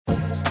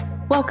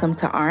Welcome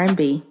to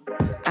R&B.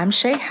 I'm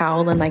Shay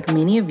Howell, and like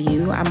many of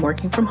you, I'm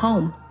working from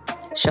home,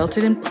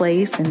 sheltered in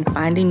place and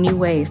finding new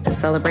ways to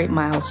celebrate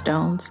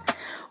milestones.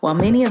 While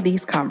many of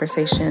these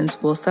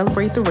conversations will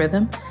celebrate the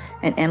rhythm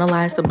and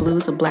analyze the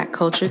blues of Black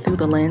culture through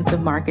the lens of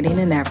marketing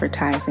and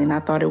advertising, I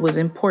thought it was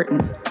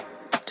important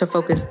to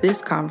focus this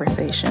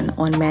conversation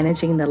on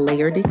managing the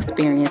layered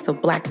experience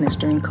of Blackness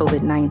during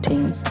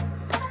COVID-19.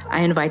 I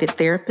invited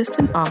therapist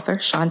and author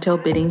Chantelle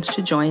Bittings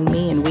to join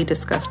me, and we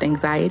discussed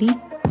anxiety,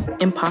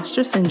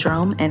 imposter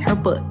syndrome, and her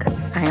book,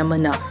 I Am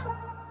Enough.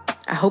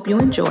 I hope you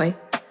enjoy.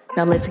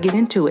 Now let's get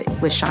into it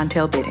with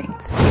Chantelle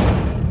Bittings.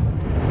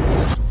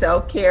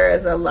 Self-care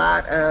is a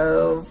lot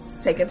of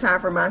taking time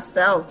for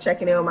myself,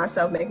 checking in on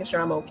myself, making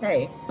sure I'm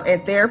okay.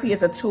 And therapy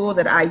is a tool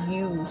that I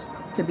use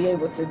to be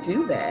able to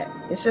do that.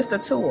 It's just a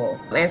tool.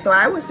 And so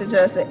I would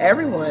suggest that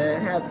everyone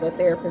have a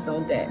therapist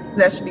on deck.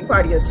 That should be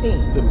part of your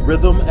team. The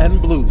Rhythm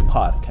and Blues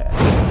Podcast.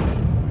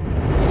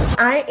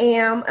 I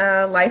am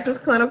a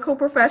licensed clinical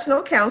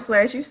professional counselor,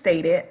 as you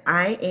stated.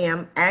 I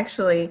am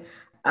actually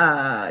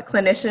a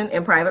clinician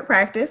in private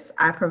practice.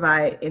 I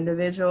provide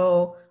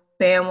individual,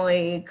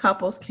 family,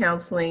 couples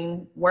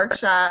counseling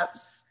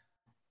workshops,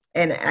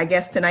 and I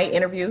guess tonight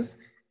interviews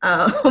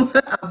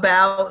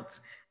about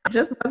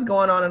just what's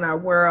going on in our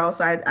world.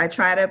 So I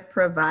try to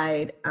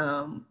provide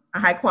a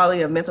high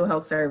quality of mental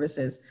health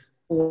services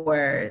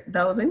for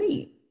those in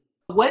need.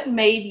 What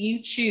made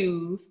you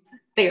choose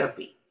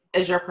therapy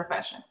as your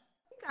profession?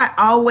 I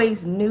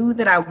always knew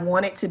that I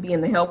wanted to be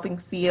in the helping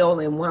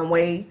field in one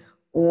way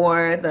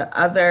or the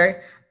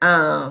other.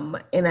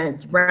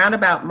 Around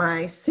about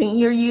my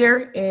senior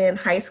year in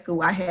high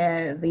school, I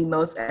had the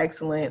most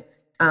excellent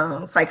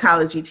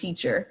psychology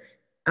teacher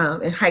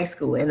in high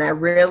school. And that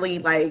really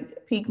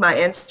piqued my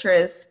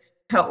interest,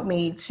 helped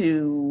me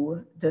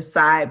to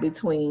decide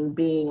between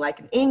being like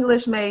an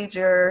English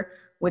major,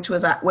 which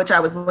I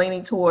was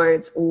leaning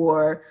towards,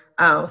 or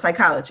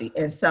psychology.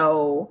 And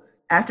so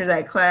after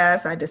that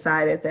class, I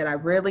decided that I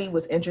really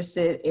was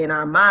interested in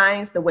our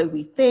minds, the way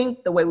we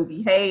think, the way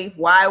we behave,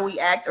 why we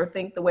act or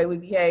think the way we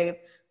behave,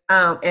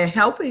 and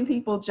helping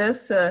people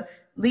just to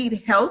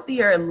lead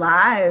healthier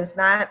lives,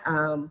 not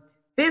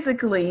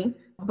physically,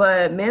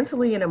 but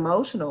mentally and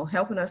emotional,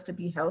 helping us to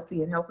be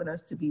healthy and helping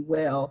us to be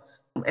well.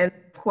 And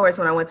of course,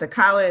 when I went to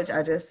college,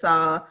 I just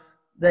saw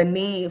the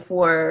need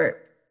for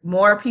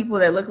more people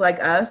that look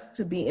like us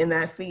to be in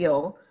that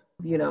field.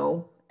 You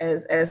know,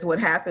 as what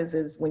happens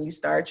is when you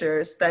start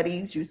your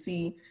studies, you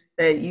see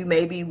that you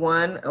may be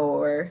one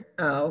or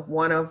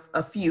one of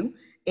a few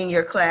in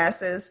your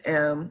classes.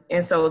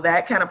 And so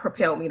that kind of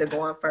propelled me to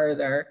go on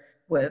further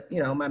with,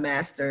 my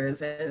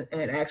master's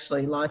and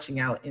actually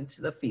launching out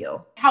into the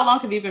field. How long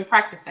have you been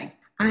practicing?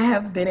 I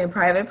have been in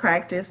private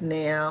practice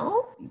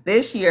now.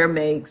 This year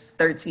makes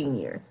 13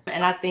 years.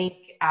 And I think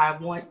I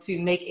want to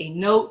make a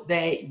note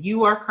that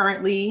you are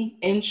currently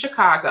in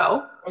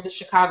Chicago, or the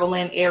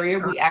Chicagoland area.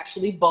 We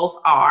actually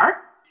both are.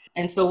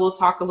 And so we'll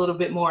talk a little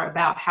bit more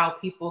about how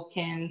people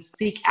can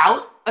seek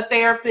out a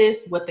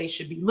therapist, what they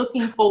should be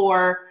looking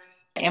for,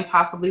 and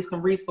possibly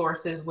some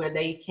resources where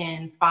they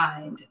can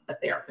find a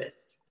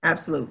therapist.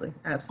 Absolutely.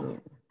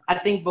 I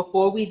think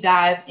before we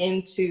dive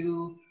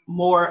into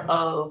more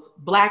of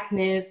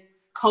Blackness,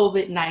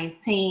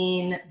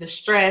 COVID-19, the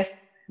stress,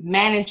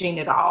 managing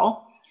it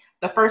all,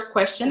 the first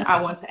question I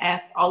want to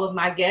ask all of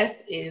my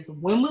guests is,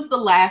 when was the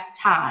last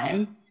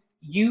time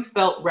you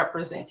felt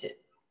represented?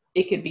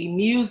 It could be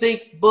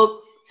music,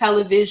 books,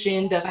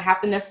 television, doesn't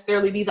have to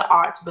necessarily be the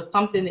arts, but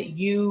something that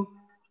you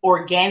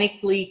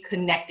organically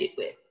connected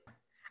with.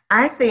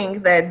 I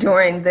think that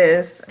during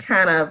this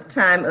kind of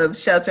time of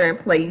shelter in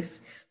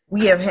place,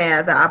 we have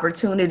had the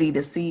opportunity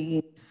to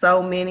see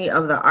so many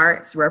of the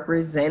arts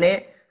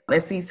represented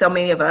and see so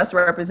many of us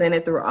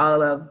represented through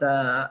all of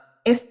the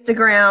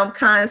Instagram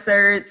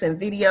concerts and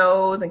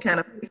videos and kind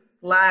of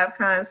live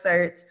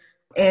concerts.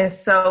 And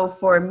so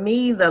for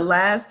me, the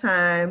last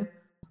time,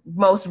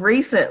 most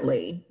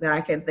recently, that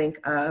I can think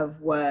of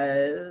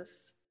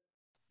was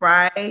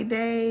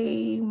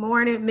Friday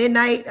morning,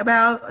 midnight,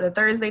 about the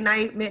Thursday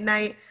night,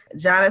 midnight.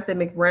 Jonathan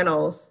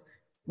McReynolds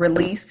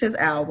released his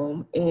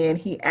album, and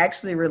he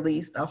actually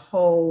released a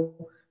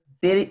whole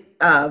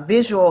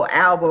visual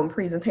album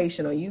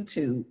presentation on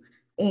YouTube.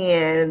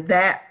 And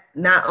that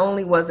not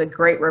only was a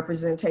great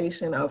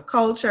representation of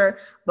culture,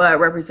 but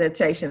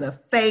representation of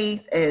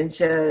faith and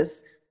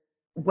just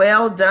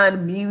well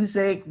done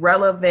music,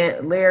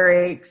 relevant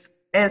lyrics,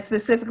 and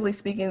specifically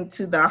speaking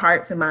to the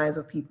hearts and minds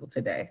of people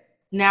today.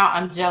 Now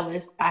I'm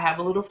jealous. I have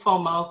a little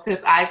FOMO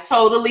because I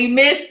totally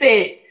missed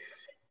it.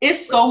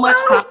 It's so much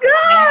good.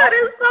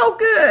 It's so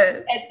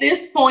good. At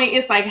this point,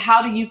 it's like,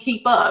 how do you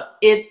keep up?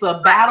 It's a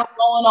battle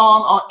going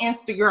on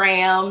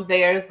Instagram.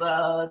 There's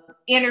a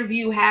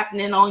interview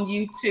happening on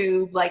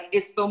YouTube. Like,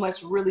 it's so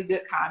much really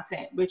good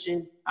content, which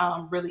is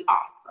really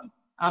awesome.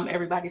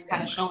 Everybody's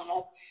kind of showing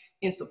up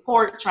in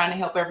support, trying to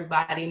help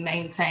everybody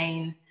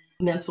maintain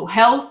mental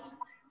health,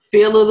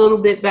 feel a little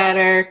bit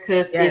better,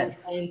 because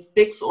It's been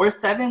 6 or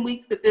 7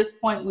 weeks at this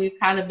point. We've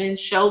kind of been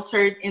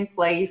sheltered in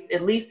place,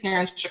 at least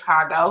here in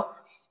Chicago.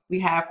 We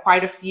have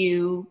quite a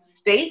few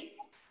states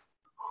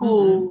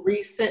who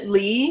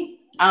recently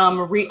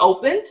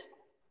reopened,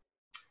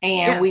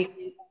 and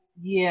we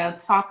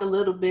talk a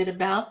little bit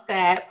about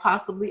that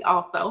possibly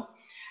also.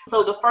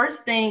 So the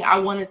first thing I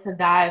wanted to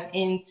dive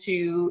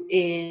into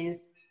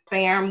is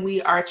FAM.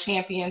 We are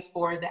champions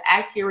for the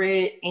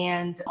accurate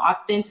and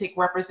authentic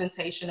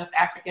representation of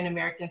African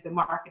Americans in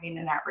marketing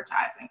and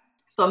advertising.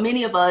 So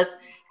many of us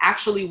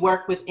actually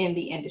work within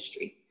the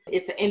industry.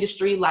 It's an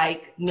industry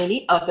like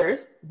many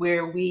others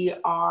where we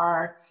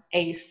are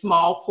a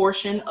small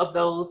portion of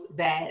those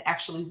that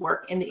actually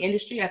work in the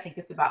industry. I think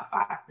it's about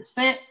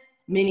 5%.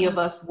 Many of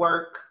us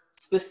work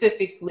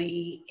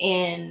specifically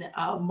in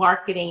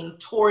marketing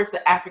towards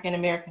the African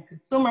American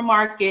consumer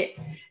market.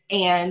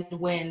 And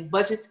when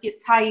budgets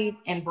get tight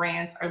and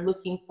brands are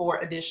looking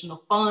for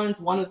additional funds,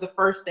 one of the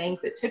first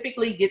things that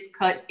typically gets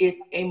cut is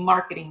a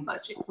marketing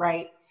budget,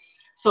 right?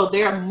 So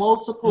there are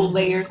multiple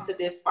layers to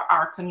this for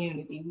our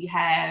community. We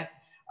have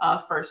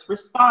first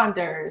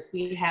responders.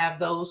 We have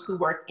those who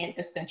work in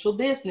essential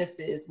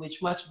businesses,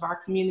 which much of our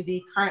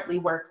community currently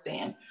works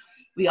in.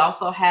 We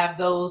also have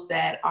those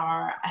that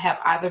have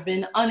either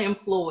been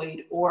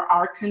unemployed or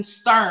are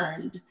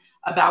concerned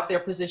about their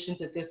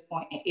positions at this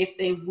point, and if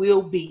they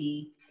will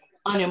be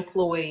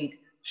unemployed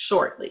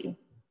shortly.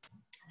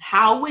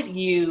 How would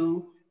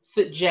you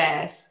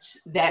suggest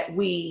that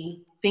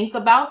we think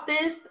about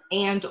this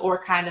and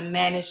or kind of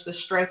manage the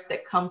stress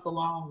that comes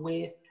along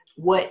with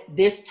what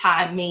this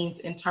time means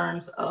in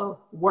terms of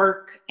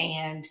work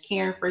and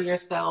caring for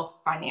yourself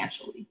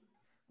financially?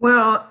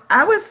 Well,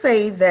 I would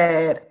say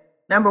that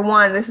number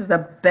one, this is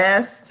the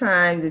best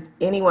time that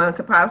anyone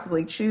could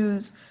possibly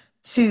choose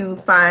to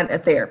find a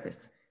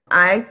therapist.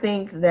 I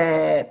think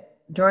that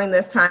during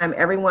this time,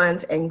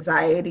 everyone's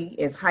anxiety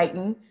is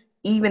heightened.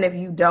 Even if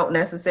you don't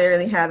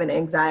necessarily have an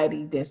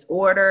anxiety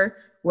disorder,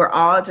 we're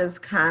all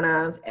just kind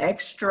of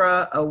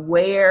extra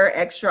aware,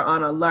 extra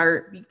on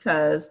alert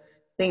because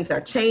things are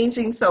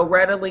changing so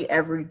readily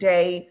every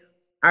day.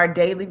 Our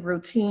daily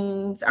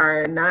routines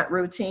are not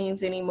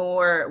routines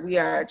anymore. We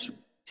are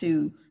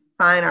to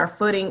find our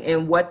footing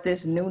in what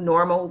this new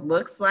normal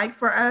looks like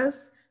for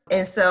us.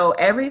 And so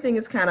everything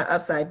is kind of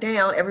upside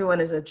down.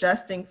 Everyone is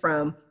adjusting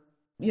from,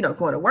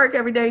 going to work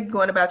every day,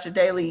 going about your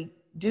daily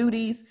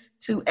duties,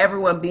 to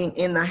everyone being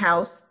in the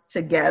house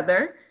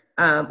together.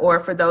 Or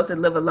for those that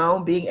live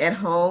alone, being at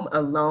home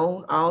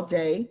alone all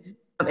day.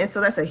 And so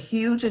that's a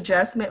huge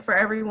adjustment for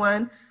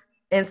everyone.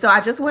 And so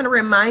I just want to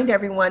remind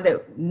everyone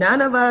that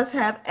none of us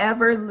have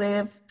ever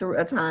lived through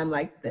a time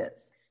like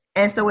this.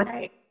 And so it's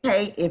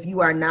okay if you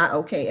are not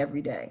okay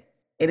every day.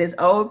 It is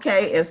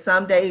okay if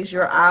some days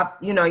you're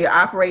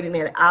operating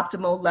at an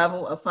optimal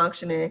level of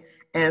functioning,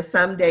 and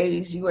some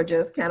days you are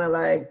just kind of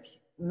like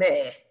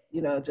meh,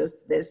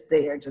 just this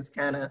there, just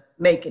kind of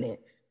making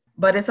it.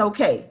 But it's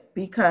okay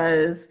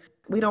because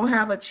we don't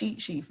have a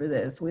cheat sheet for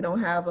this. We don't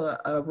have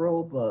a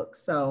rule book.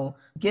 So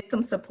get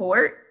some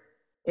support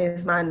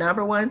is my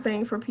number one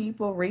thing for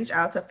people. Reach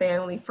out to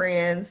family,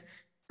 friends.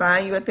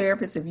 Find you a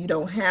therapist. If you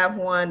don't have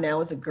one,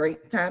 now is a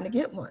great time to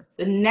get one.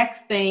 The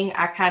next thing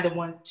I kind of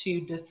want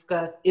to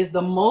discuss is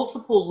the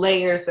multiple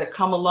layers that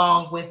come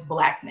along with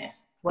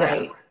Blackness,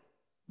 right? Yeah.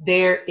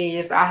 There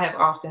is, I have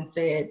often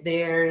said,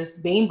 there's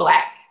being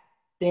Black,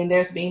 then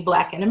there's being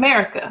Black in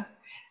America,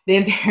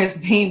 then there's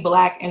being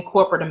Black in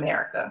corporate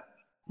America.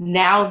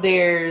 Now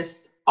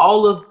there's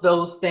all of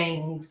those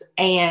things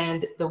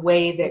and the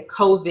way that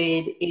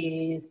COVID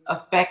is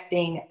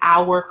affecting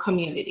our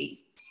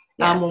communities.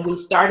 Yes. When we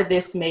started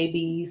this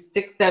maybe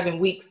 6-7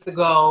 weeks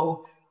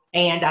ago,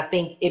 and I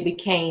think it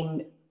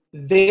became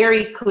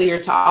very clear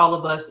to all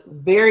of us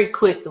very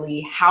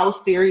quickly how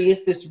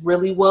serious this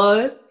really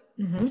was.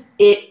 Mm-hmm.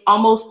 It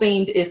almost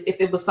seemed as if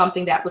it was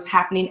something that was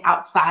happening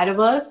outside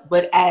of us,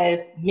 but as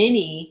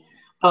many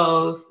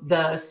of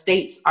the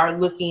states are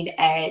looking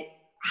at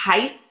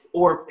heights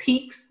or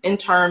peaks in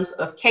terms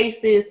of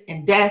cases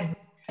and deaths,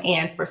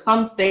 and for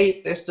some states,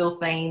 they're still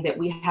saying that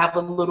we have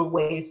a little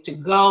ways to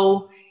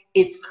go.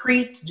 It's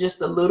creeped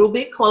just a little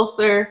bit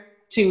closer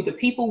to the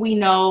people we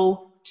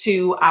know,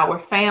 to our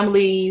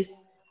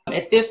families.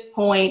 At this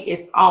point,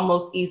 it's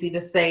almost easy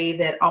to say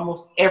that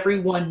almost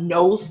everyone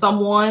knows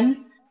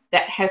someone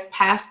that has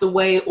passed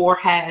away or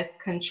has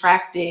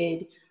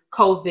contracted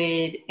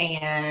COVID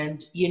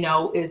and,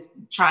 is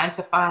trying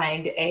to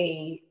find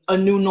a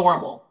new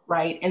normal,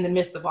 right, in the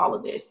midst of all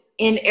of this.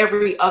 In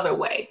every other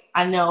way.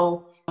 I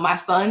know my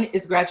son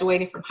is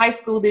graduating from high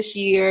school this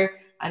year.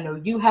 I know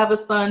you have a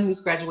son who's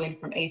graduating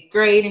from 8th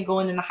grade and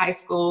going into high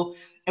school.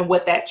 And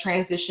what that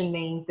transition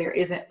means, there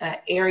isn't an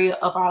area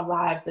of our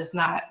lives that's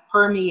not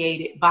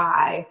permeated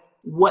by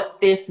what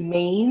this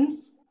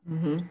means,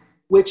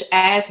 which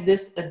adds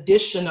this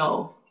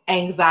additional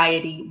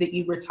anxiety that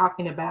you were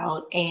talking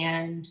about.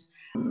 And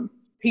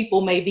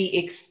people may be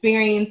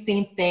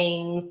experiencing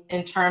things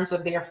in terms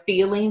of their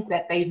feelings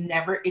that they've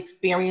never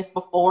experienced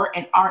before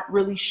and aren't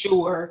really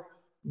sure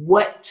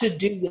what to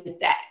do with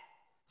that.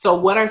 So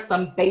what are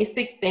some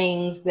basic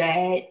things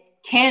that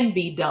can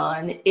be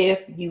done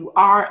if you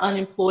are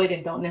unemployed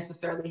and don't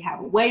necessarily have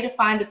a way to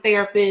find a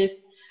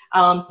therapist,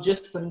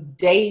 just some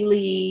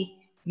daily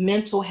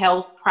mental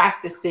health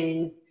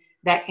practices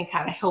that can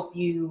kind of help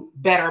you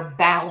better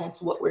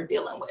balance what we're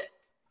dealing with.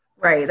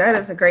 Right, that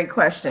is a great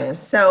question.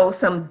 So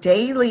some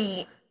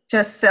daily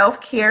just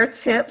self-care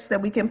tips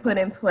that we can put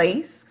in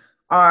place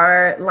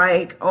are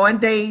like on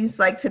days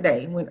like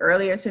today, when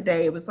earlier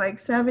today it was like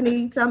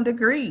 70 some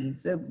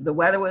degrees. The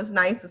weather was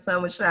nice, the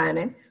sun was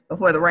shining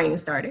before the rain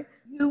started.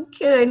 You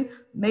can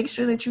make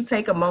sure that you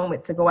take a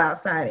moment to go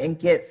outside and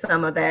get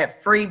some of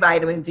that free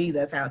vitamin D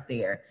that's out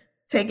there.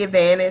 Take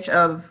advantage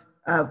of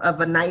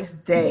a nice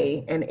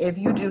day. And if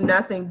you do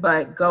nothing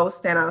but go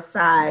stand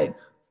outside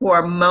for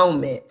a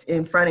moment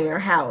in front of your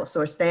house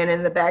or stand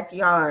in the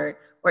backyard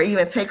or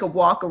even take a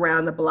walk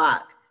around the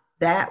block,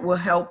 that will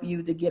help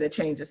you to get a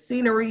change of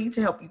scenery,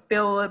 to help you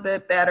feel a little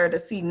bit better, to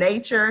see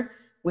nature,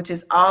 which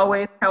is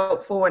always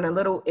helpful and a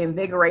little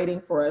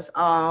invigorating for us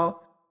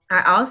all.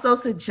 I also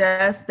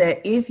suggest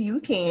that if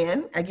you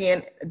can,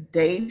 again,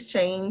 days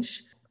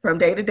change from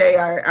day to day,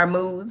 our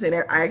moods and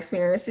our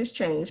experiences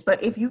change,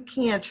 but if you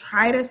can,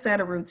 try to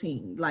set a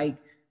routine, like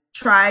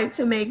try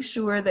to make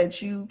sure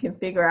that you can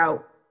figure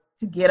out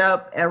to get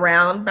up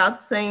around about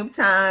the same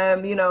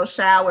time,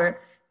 shower.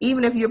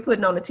 Even if you're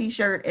putting on a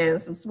t-shirt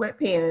and some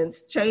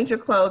sweatpants, change your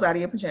clothes out of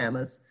your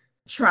pajamas.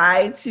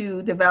 Try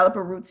to develop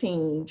a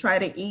routine. Try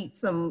to eat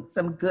some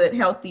good,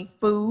 healthy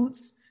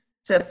foods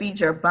to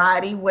feed your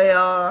body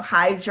well,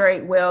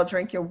 hydrate well,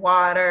 drink your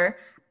water.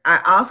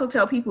 I also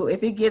tell people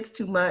if it gets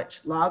too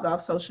much, log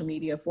off social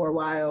media for a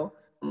while.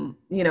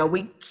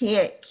 We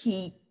can't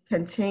keep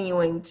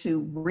continuing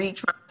to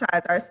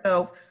re-traumatize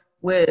ourselves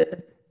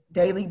with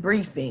daily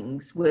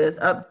briefings, with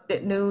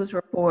updated news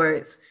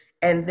reports.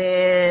 And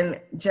then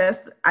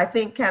I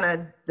think kind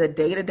of the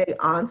day-to-day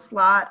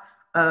onslaught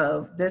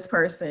of this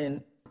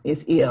person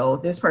is ill,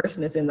 this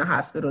person is in the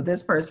hospital,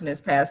 this person has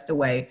passed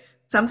away,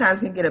 sometimes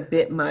can get a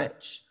bit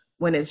much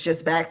when it's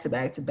just back to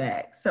back to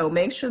back. So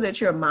make sure that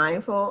you're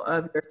mindful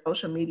of your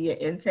social media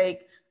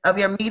intake, of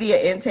your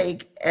media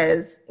intake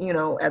as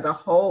a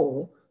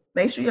whole.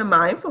 Make sure you're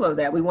mindful of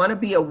that. We want to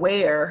be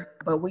aware,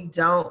 but we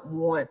don't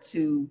want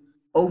to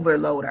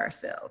overload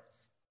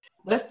ourselves.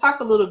 Let's talk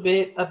a little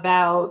bit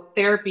about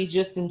therapy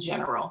just in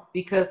general,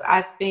 because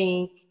I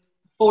think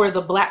for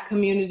the Black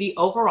community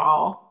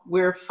overall,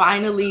 we're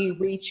finally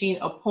reaching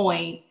a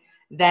point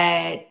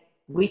that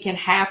we can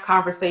have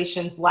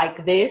conversations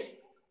like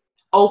this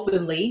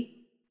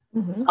openly.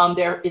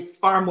 Mm-hmm. It's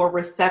far more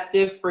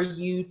receptive for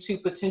you to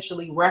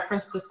potentially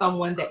reference to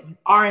someone that you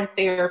are in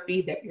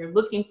therapy, that you're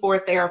looking for a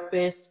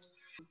therapist,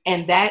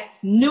 and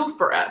that's new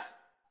for us.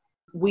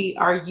 We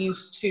are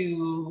used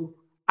to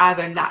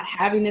either not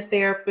having a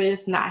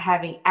therapist, not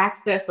having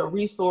access or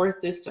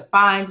resources to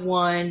find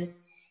one.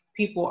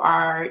 People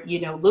are,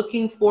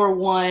 looking for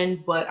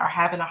one, but are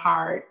having a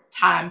hard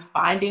time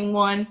finding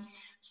one.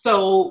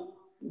 So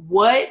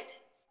what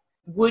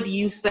would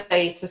you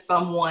say to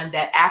someone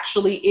that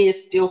actually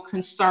is still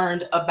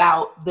concerned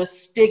about the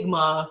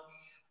stigma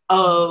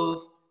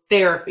of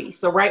therapy?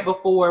 So right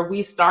before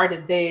we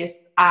started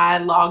this, I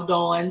logged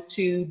on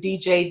to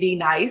DJ D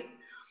Nice,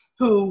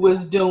 who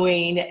was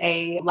doing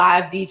a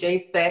live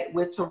DJ set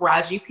with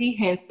Taraji P.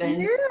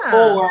 Henson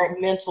for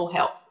mental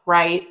health,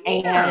 right?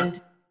 Yeah.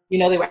 And,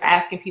 they were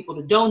asking people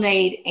to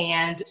donate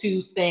and to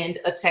send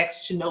a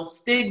text to No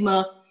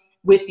Stigma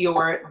with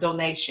your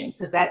donation,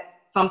 because that's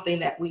something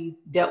that we've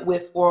dealt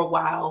with for a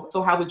while.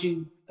 So how would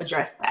you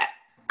address that?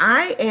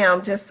 I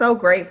am just so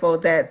grateful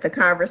that the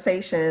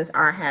conversations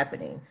are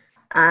happening.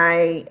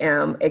 I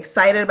am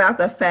excited about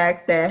the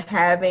fact that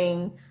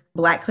having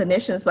Black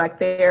clinicians, Black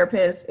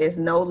therapists is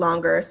no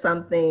longer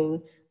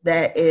something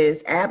that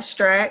is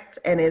abstract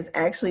and is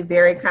actually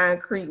very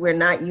concrete. We're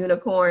not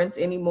unicorns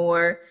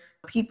anymore.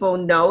 People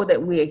know that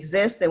we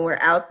exist and we're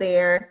out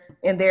there.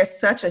 And there's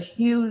such a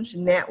huge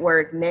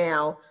network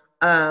now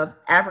of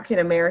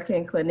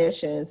African-American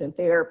clinicians and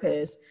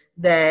therapists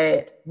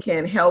that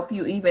can help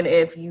you. Even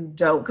if you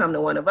don't come to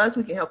one of us,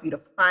 we can help you to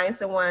find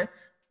someone.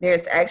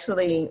 There's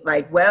actually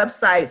like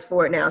websites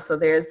for it now. So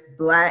there's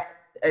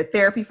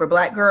therapy for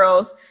Black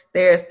girls,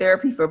 there's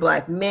therapy for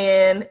Black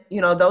men.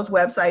 Those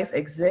websites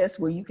exist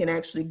where you can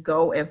actually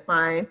go and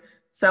find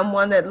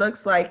someone that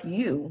looks like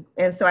you.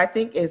 And so I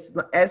think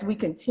as we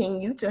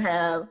continue to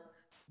have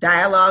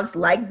dialogues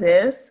like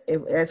this,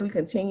 as we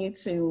continue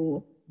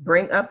to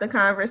bring up the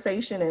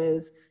conversation,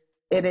 as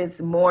it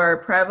is more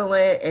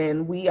prevalent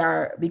and we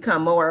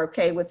become more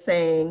okay with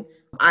saying,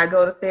 I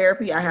go to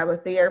therapy, I have a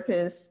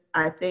therapist,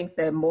 I think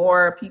that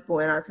more people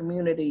in our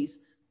communities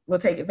will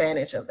take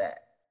advantage of that.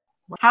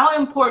 How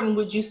important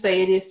would you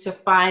say it is to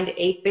find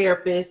a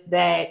therapist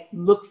that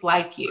looks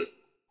like you?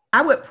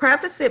 I would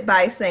preface it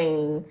by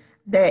saying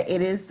that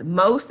it is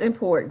most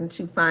important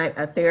to find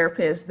a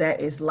therapist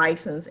that is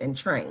licensed and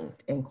trained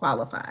and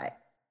qualified.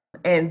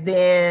 And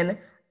then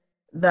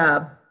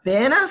the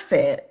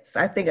benefits,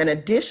 I think an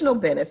additional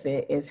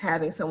benefit is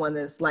having someone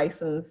that's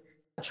licensed,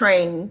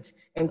 trained,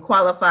 and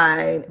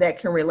qualified that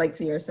can relate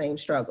to your same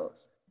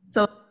struggles.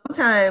 So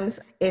sometimes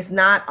it's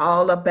not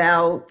all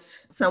about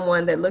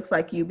someone that looks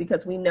like you,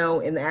 because we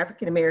know in the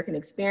African American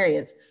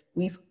experience,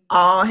 we've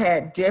all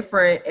had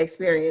different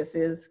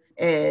experiences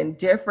and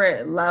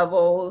different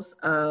levels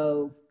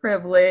of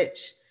privilege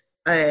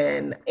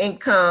and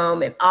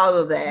income and all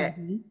of that.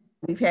 Mm-hmm.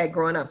 We've had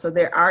growing up. So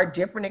there are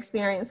different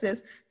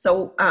experiences.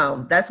 So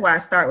that's why I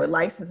start with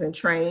license and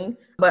train,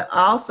 but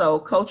also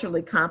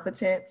culturally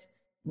competent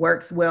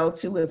works well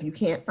too. If you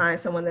can't find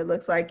someone that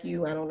looks like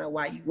you, I don't know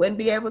why you wouldn't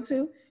be able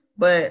to,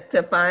 but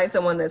to find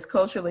someone that's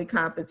culturally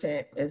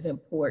competent is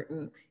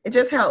important. It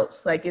just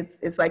helps. Like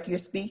it's like you're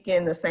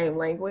speaking the same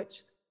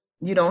language.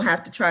 You don't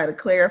have to try to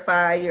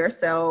clarify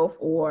yourself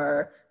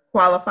or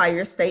qualify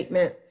your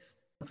statements.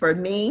 For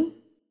me,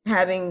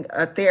 having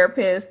a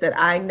therapist that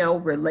I know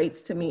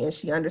relates to me and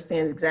she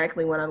understands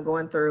exactly what I'm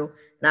going through,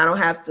 and I don't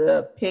have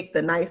to pick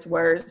the nice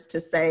words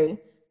to say,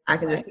 I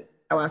can just say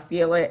how I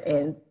feel it.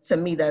 And to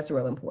me, that's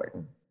real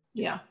important.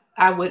 Yeah,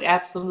 I would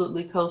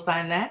absolutely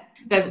co-sign that.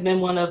 That's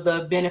been one of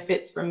the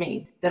benefits for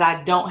me, that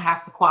I don't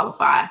have to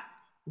qualify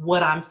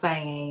what I'm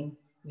saying,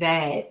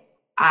 that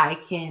I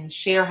can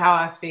share how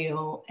I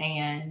feel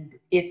and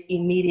it's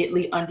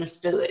immediately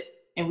understood.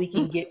 And we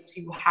can get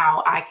to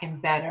how I can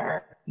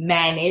better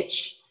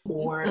manage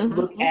or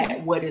look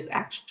at what is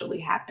actually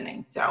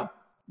happening. So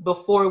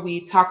before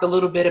we talk a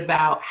little bit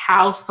about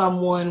how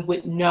someone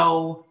would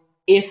know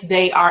if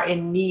they are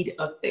in need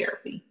of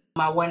therapy,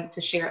 I wanted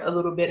to share a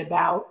little bit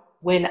about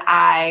when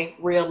I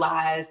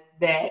realized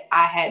that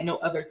I had no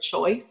other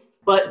choice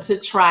but to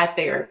try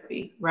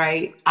therapy,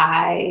 right?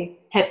 I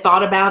had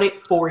thought about it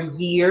for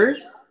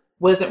years,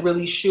 wasn't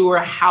really sure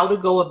how to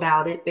go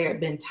about it. There had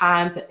been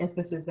times and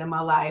instances in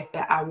my life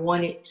that I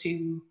wanted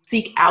to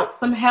seek out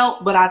some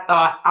help, but I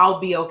thought I'll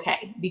be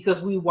okay,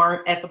 because we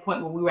weren't at the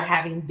point where we were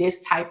having this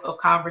type of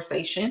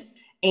conversation.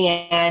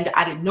 And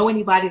I didn't know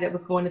anybody that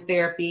was going to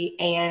therapy.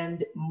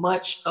 And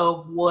much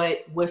of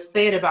what was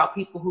said about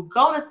people who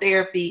go to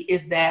therapy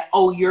is that,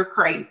 oh, you're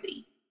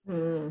crazy.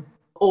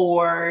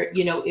 Or,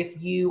 you know,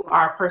 if you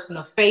are a person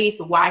of faith,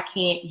 why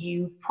can't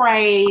you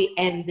pray?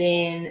 And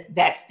then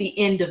that's the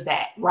end of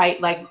that, right?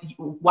 Like,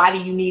 why do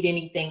you need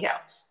anything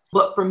else?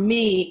 But for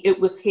me, it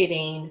was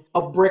hitting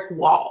a brick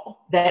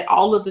wall, that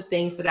all of the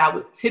things that I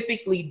would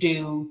typically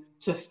do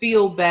to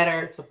feel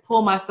better, to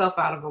pull myself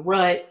out of a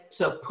rut,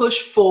 to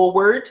push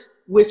forward,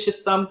 which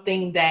is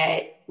something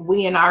that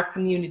we in our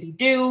community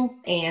do,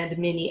 and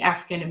many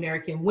African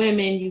American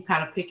women, you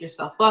kind of pick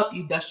yourself up,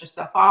 you dust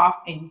yourself off,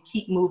 and you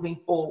keep moving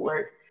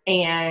forward.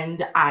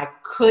 And I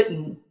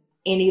couldn't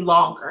any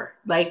longer.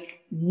 Like,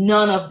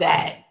 none of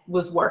that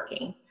was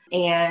working.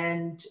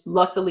 And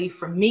luckily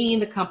for me,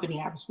 the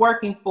company I was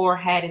working for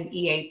had an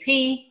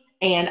EAP,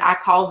 and I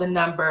called the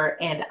number,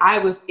 and I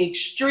was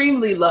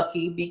extremely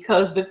lucky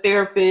because the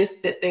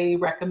therapist that they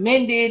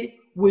recommended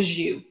was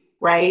you.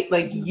 Right?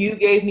 Like, you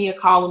gave me a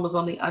call and was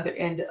on the other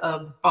end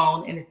of the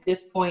phone. And at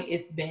this point,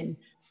 it's been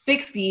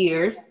 6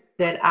 years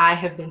that I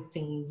have been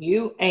seeing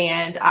you.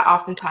 And I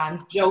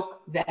oftentimes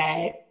joke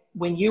that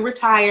when you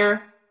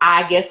retire,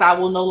 I guess I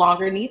will no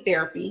longer need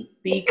therapy,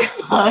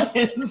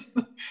 because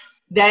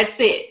that's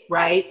it,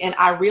 right? And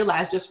I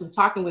realized just from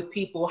talking with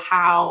people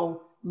how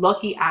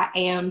lucky I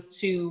am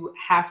to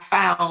have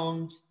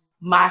found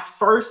my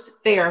first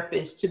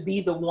therapist to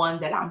be the one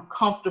that I'm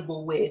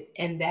comfortable with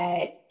and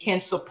that can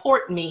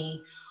support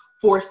me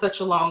for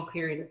such a long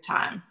period of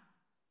time.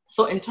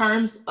 So in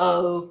terms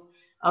of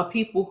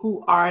people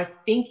who are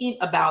thinking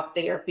about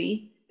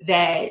therapy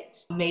that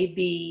may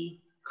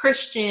be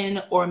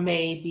Christian or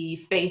may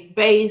be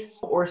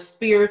faith-based or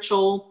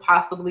spiritual,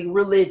 possibly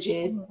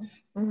religious,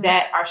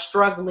 that are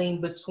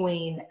struggling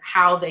between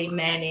how they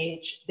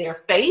manage their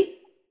faith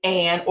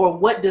and or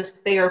what does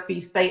therapy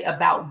say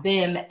about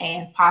them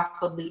and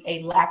possibly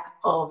a lack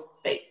of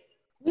faith?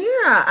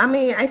 Yeah, I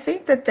mean, I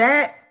think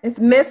that is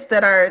myths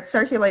that are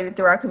circulated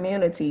through our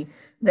community,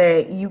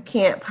 that you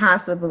can't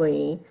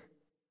possibly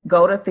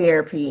go to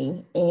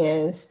therapy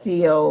and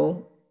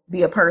still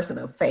be a person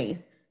of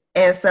faith.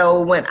 And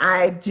so when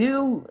I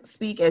do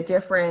speak at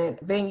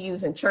different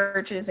venues and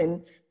churches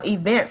and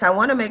events, I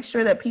want to make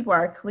sure that people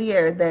are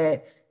clear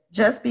that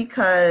just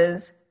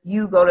because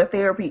you go to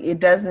therapy, it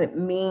doesn't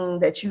mean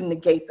that you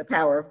negate the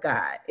power of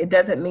God. It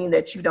doesn't mean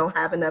that you don't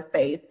have enough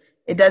faith.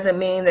 It doesn't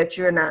mean that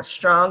you're not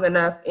strong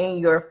enough in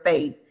your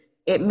faith.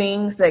 It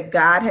means that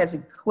God has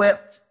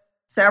equipped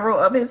several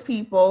of his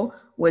people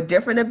with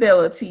different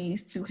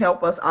abilities to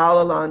help us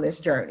all along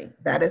this journey.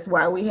 That is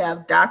why we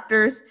have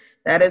doctors.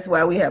 That is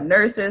why we have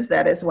nurses.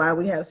 That is why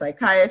we have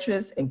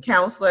psychiatrists and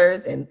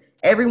counselors and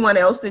everyone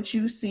else that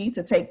you see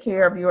to take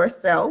care of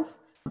yourself.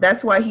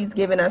 That's why he's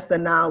given us the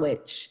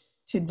knowledge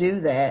to do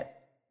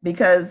that,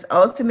 because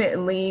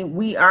ultimately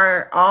we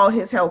are all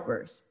his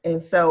helpers.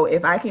 And so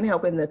if I can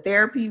help in the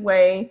therapy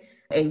way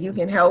and you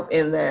can help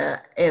in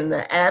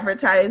the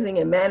advertising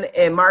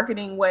and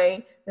marketing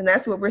way, then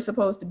that's what we're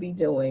supposed to be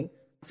doing.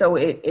 So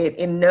it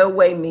in no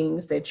way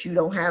means that you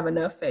don't have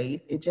enough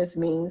faith. It just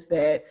means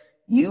that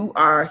you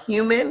are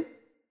human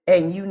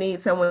and you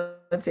need someone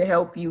to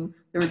help you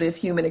through this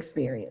human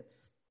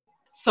experience.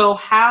 So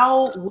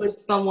how would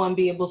someone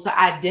be able to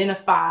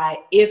identify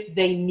if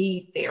they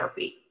need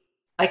therapy?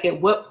 Like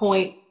at what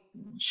point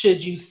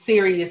should you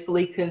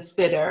seriously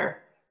consider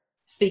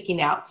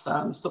seeking out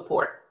some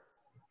support?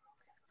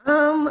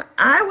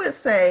 I would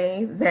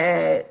say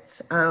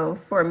that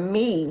for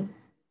me,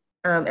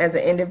 as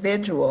an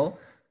individual,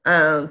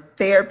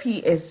 therapy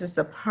is just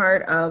a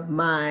part of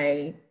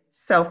my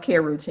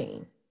self-care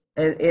routine.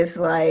 It's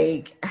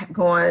like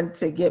going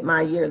to get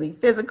my yearly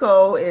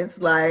physical. It's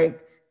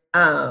like,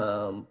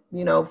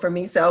 for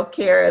me,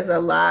 self-care is a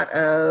lot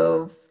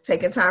of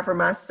taking time for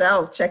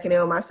myself, checking in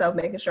with myself,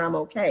 making sure I'm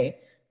okay.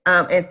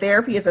 And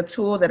therapy is a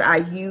tool that I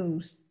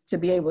use to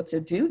be able to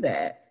do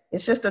that.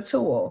 It's just a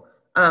tool.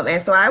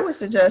 And so I would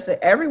suggest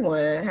that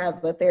everyone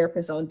have a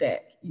therapist on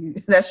deck.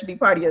 That should be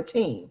part of your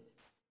team.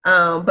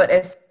 But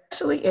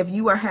especially if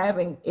you are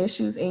having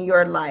issues in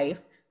your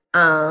life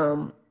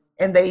and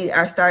they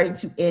are starting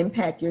to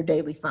impact your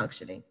daily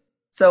functioning.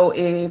 So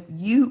if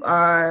you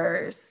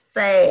are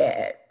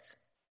sad,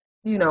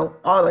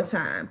 all the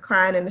time,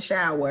 crying in the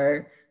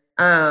shower,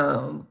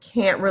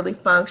 can't really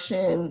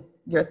function,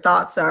 your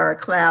thoughts are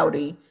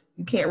cloudy,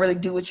 you can't really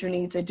do what you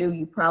need to do,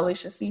 you probably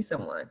should see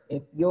someone.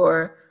 If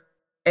your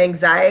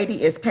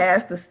anxiety is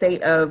past the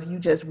state of you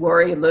just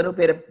worry a little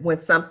bit when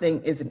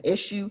something is an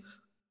issue,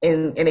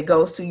 and it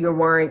goes to you're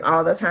worrying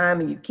all the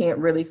time and you can't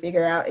really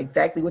figure out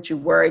exactly what you're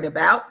worried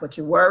about, but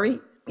you worry,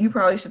 you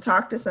probably should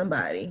talk to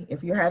somebody.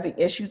 If you're having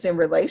issues in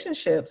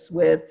relationships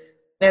and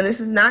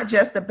this is not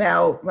just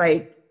about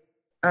like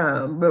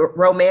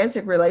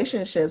romantic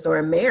relationships or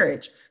a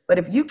marriage, but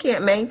if you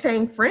can't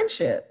maintain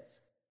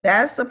friendships,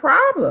 that's a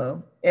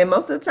problem. And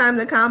most of the time,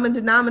 the common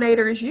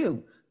denominator is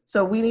you.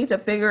 So we need to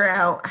figure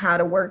out how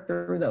to work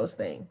through those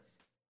things.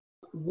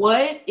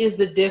 What is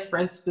the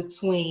difference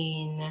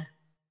between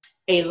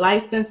a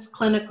licensed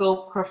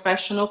clinical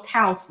professional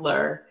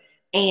counselor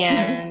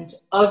and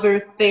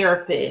other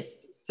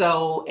therapists?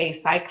 So a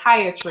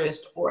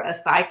psychiatrist or a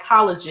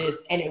psychologist,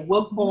 and at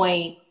what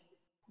point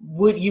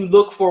would you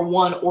look for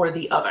one or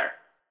the other?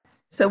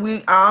 So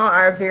we all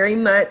are very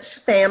much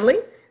family.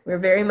 We're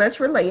very much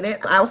related.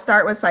 I'll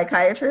start with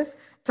psychiatrists.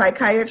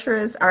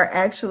 Psychiatrists are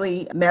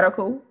actually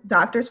medical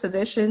doctors,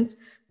 physicians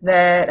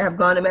that have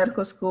gone to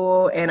medical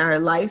school and are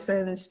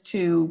licensed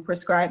to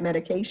prescribe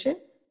medication.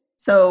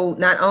 So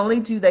not only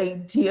do they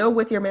deal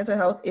with your mental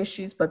health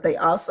issues, but they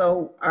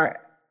also are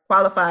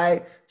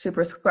qualified to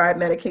prescribe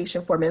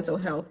medication for mental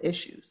health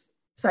issues.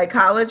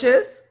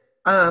 Psychologists,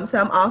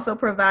 some also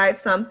provide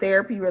some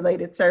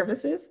therapy-related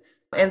services,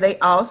 and they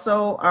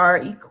also are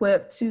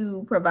equipped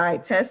to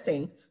provide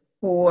testing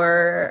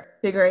for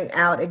figuring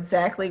out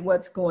exactly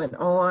what's going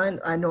on.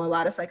 I know a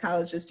lot of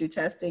psychologists do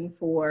testing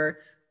for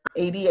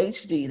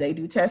ADHD. They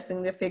do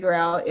testing to figure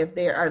out if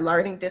there are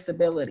learning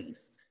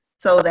disabilities.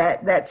 So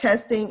that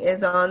testing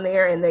is on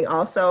there, and they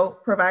also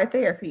provide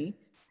therapy.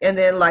 And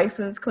then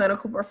licensed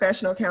clinical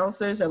professional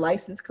counselors or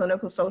licensed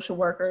clinical social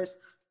workers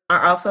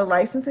are also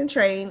licensed and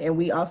trained, and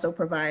we also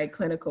provide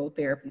clinical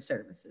therapy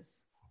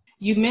services.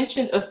 You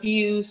mentioned a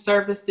few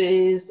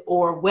services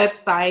or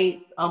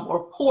websites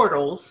or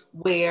portals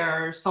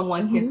where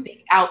someone can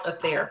seek out a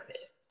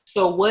therapist.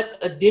 So what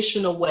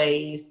additional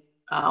ways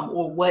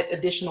or what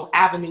additional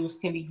avenues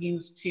can be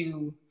used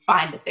to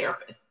find a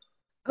therapist?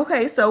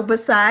 Okay, so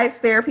besides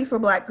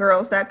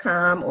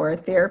therapyforblackgirls.com or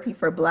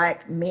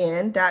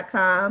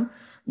therapyforblackmen.com,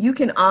 you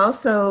can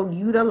also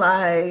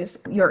utilize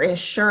your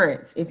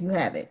insurance if you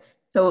have it.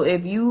 So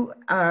if you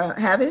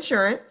have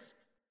insurance,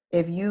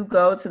 if you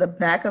go to the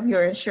back of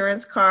your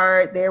insurance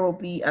card, there will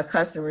be a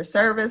customer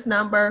service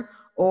number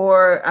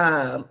or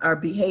our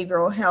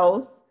behavioral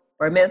health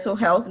or mental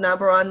health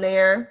number on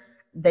there.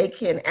 They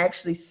can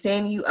actually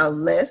send you a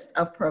list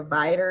of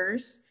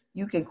providers.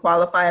 You can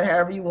qualify it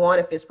however you want,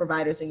 if it's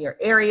providers in your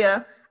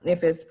area,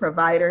 if it's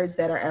providers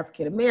that are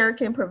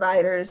African-American,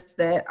 providers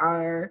that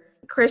are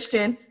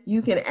Christian,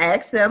 you can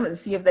ask them and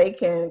see if they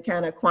can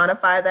kind of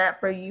quantify that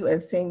for you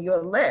and send you a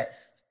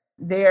list.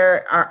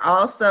 There are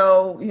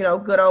also,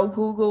 good old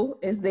Google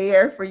is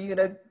there for you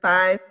to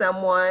find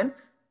someone,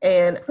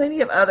 and plenty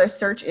of other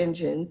search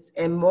engines.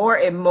 And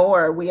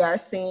more, we are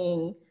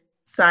seeing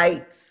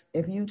sites.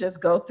 If you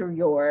just go through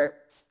your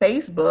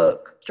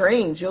Facebook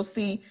streams, you'll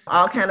see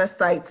all kind of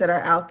sites that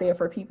are out there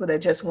for people that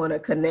just want to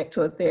connect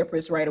to a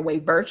therapist right away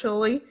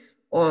virtually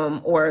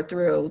or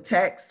through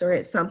text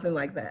or something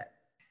like that.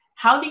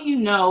 How do you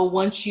know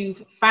once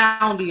you've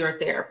found your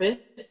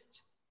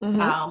therapist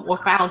or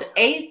found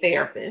a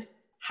therapist,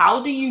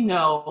 how do you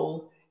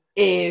know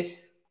if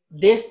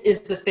this is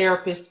the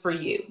therapist for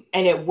you?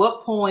 And at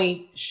what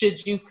point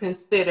should you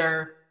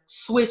consider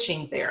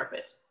switching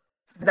therapists?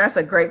 That's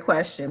a great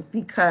question,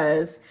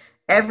 because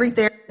every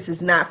therapist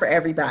is not for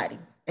everybody.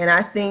 And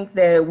I think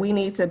that we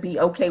need to be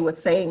okay with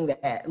saying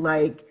that.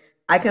 Like,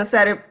 I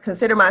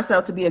consider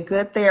myself to be a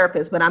good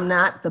therapist, but I'm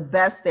not the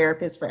best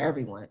therapist for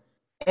everyone.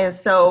 And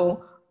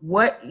so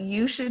what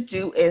you should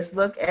do is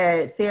look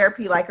at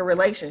therapy like a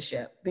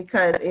relationship,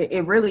 because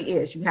it really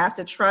is. You have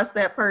to trust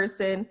that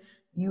person.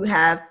 You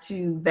have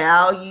to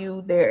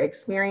value their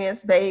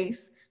experience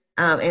base.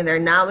 and their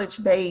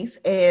knowledge base.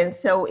 And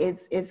so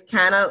it's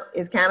kind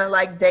of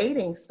like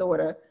dating, sort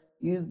of.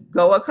 You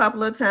go a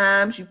couple of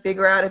times, you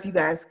figure out if you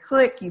guys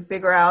click, you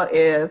figure out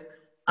if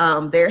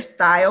their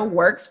style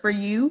works for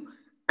you.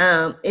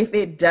 If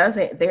it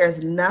doesn't,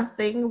 there's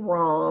nothing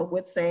wrong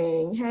with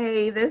saying,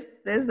 hey, this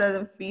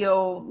doesn't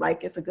feel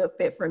like it's a good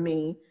fit for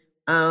me,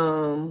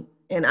 and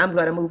I'm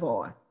going to move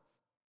on.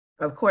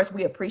 Of course,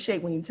 we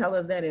appreciate when you tell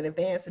us that in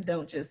advance and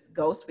don't just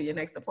ghost for your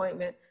next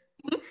appointment.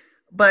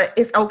 But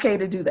it's okay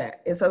to do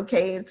that. It's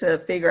okay to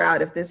figure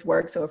out if this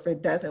works or if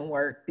it doesn't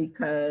work,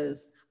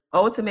 because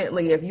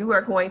ultimately, if you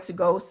are going to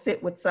go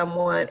sit with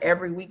someone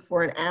every week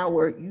for an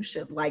hour, you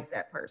should like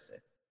that person.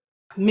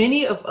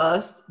 Many of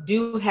us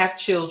do have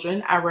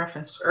children. I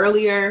referenced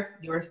earlier,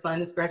 your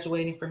son is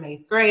graduating from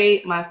 8th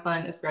grade. My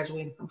son is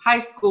graduating from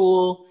high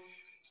school.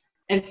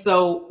 And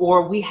so,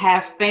 or we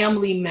have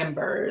family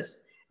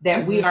members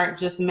that we aren't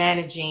just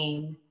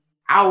managing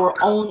our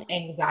own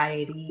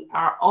anxiety,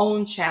 our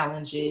own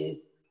challenges.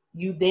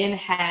 You then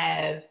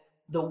have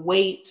the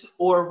weight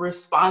or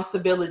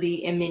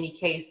responsibility in many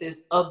cases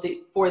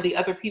for the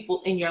other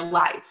people in your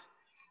life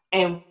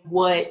and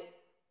what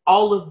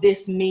all of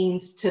this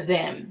means to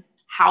them,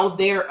 how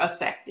they're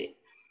affected.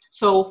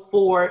 So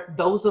for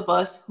those of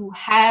us who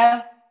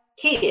have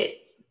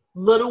kids,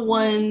 little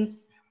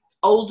ones,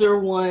 older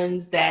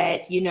ones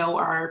that,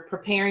 are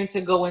preparing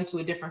to go into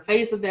a different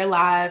phase of their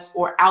lives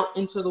or out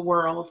into the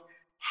world,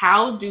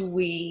 how do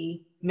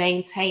we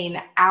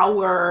maintain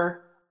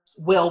our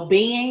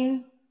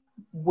well-being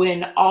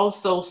when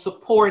also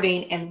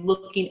supporting and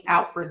looking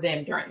out for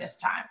them during this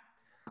time?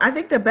 I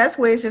think the best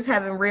way is just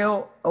having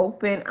real,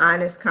 open,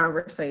 honest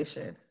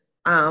conversation.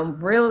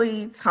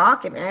 Really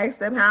talk and ask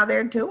them how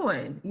they're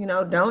doing.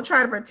 Don't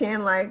try to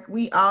pretend like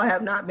we all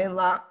have not been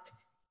locked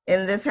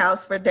in this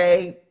house for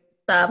day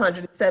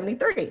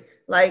 573.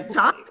 Like,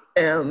 talk to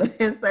them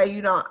and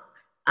say,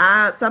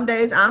 some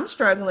days I'm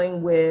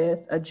struggling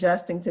with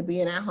adjusting to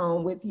being at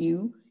home with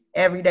you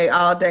every day,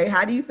 all day.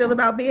 How do you feel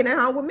about being at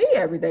home with me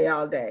every day,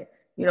 all day?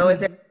 Is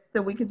there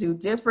that we could do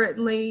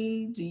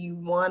differently? Do you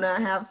want to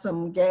have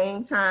some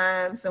game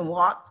time, some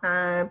walk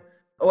time,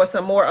 or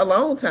some more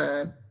alone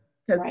time?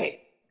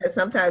 Because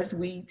sometimes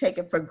we take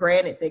it for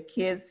granted that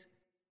kids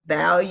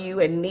value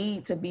and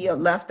need to be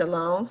left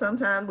alone.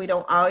 Sometimes we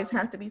don't always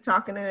have to be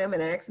talking to them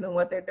and asking them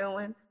what they're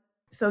doing.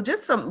 So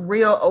just some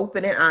real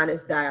open and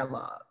honest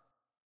dialogue.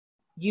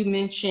 You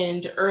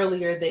mentioned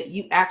earlier that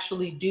you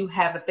actually do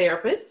have a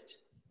therapist.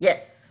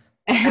 Yes.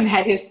 And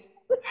that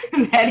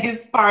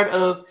is part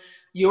of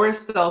your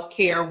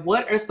self-care.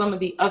 What are some of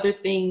the other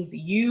things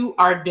you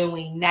are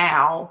doing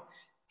now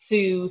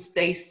to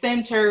stay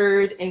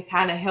centered and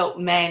kind of help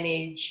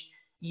manage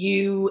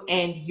you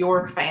and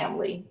your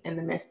family in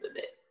the midst of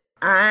this?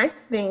 I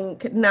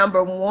think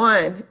number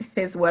one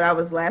is what I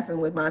was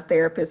laughing with my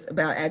therapist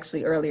about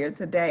actually earlier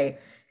today,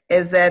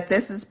 is that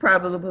this is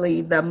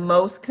probably the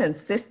most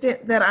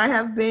consistent that I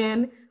have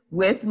been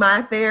with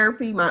my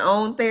therapy, my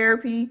own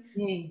therapy,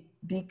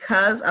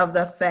 because of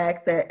the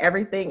fact that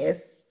everything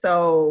is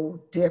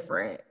so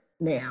different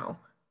now,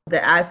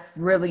 that I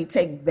really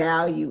take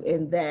value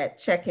in that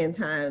check-in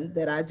time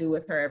that I do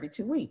with her every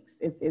 2 weeks.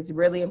 It's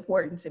really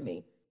important to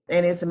me.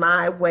 And it's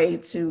my way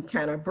to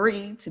kind of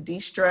breathe, to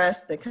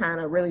de-stress, to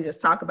kind of really just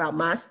talk about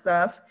my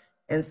stuff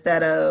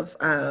instead of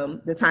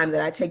the time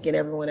that I take in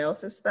everyone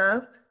else's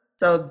stuff.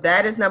 So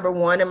that is number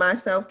one in my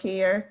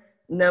self-care.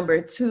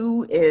 Number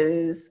two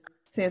is,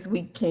 since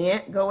we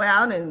can't go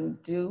out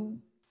and do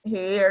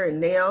hair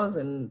and nails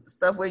and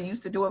stuff we're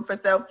used to doing for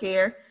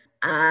self-care,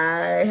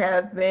 I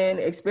have been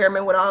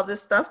experimenting with all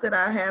this stuff that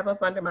I have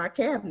up under my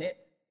cabinet.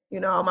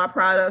 All my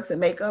products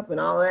and makeup and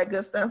all that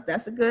good stuff.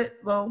 That's a good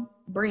little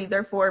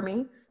breather for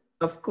me.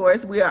 Of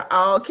course, we are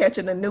all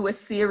catching the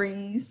newest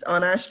series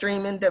on our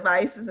streaming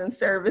devices and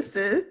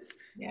services.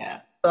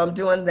 Yeah. So I'm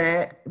doing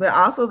that. But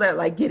also that,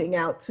 like, getting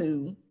out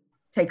to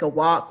take a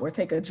walk or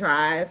take a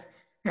drive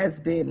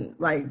has been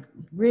like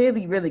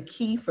really, really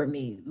key for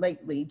me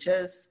lately.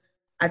 Just,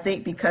 I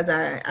think because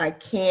I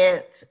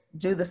can't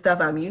do the stuff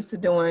I'm used to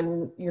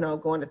doing,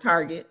 going to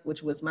Target,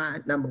 which was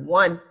my number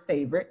one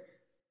favorite.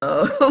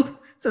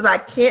 Since I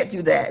can't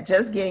do that,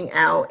 just getting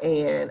out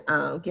and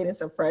getting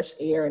some fresh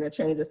air and a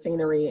change of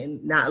scenery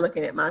and not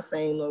looking at my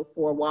same little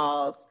four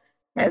walls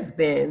has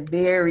been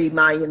very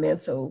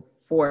monumental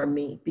for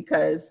me,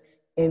 because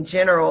in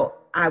general,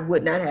 I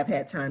would not have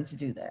had time to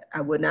do that.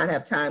 I would not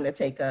have time to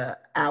take an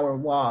hour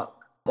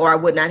walk, or I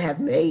would not have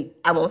made,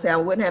 I won't say I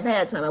wouldn't have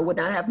had time, I would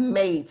not have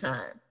made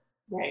time.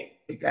 Right.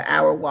 Take an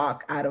hour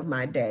walk out of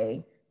my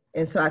day.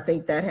 And so I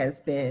think that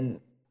has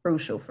been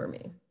crucial for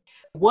me.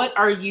 What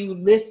are you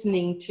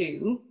listening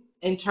to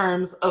in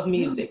terms of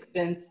music?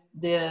 Since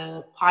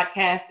the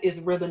podcast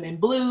is rhythm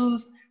and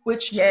blues,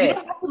 which you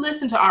don't have to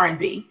listen to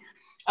R&B,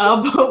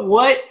 but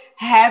what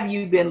have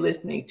you been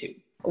listening to?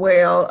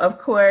 Well, of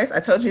course,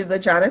 I told you the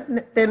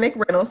Jonathan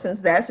McReynolds, since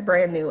that's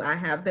brand new. I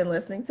have been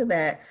listening to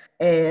that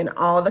and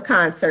all the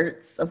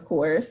concerts, of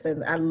course.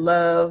 And I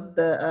love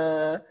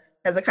the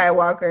Hezekiah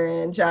Walker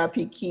and John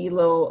P. Key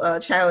little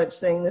challenge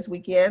thing this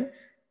weekend.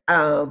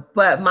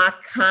 But my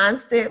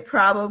constant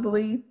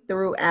probably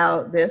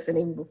throughout this and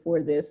even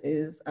before this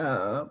is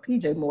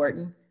PJ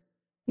Morton.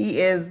 He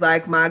is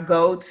like my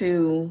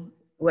go-to.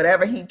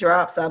 Whatever he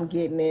drops, I'm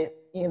getting it.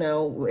 You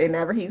know,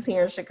 whenever he's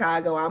here in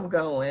Chicago, I'm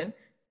going.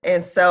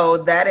 And so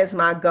that is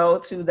my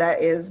go-to.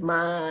 That is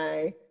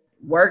my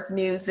work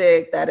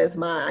music. That is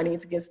my, I need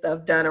to get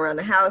stuff done around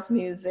the house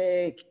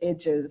music. It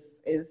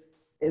just is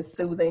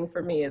soothing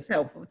for me. It's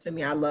helpful to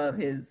me. I love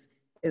his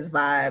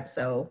vibe.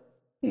 So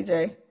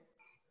PJ.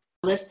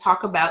 Let's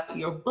talk about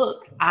your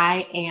book,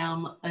 I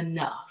Am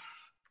Enough.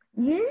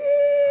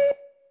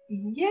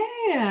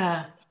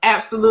 Yeah,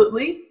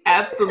 absolutely.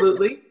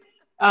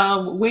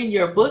 When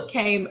your book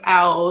came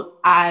out,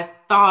 I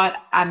thought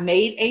I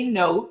made a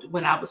note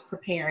when I was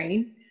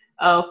preparing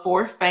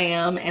for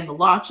FAM and the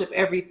launch of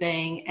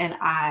everything. And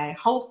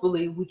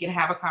hopefully we can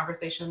have a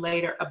conversation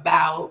later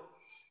about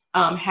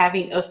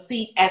having a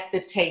seat at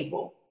the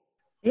table.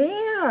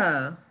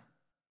 Yeah.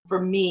 For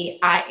me,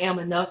 I Am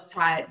Enough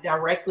tied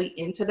directly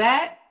into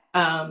that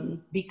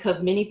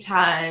because many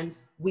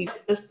times we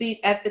put a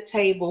seat at the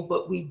table,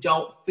 but we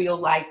don't feel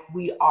like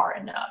we are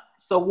enough.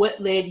 So what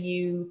led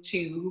you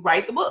to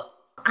write the book?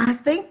 I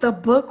think the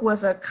book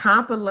was a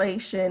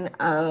compilation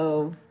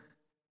of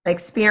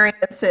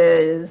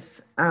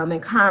experiences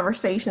and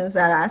conversations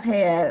that I've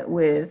had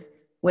with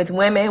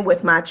women,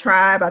 with my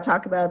tribe. I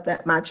talk about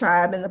that, my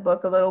tribe in the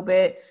book a little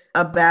bit,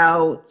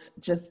 about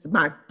just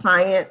my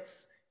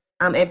clients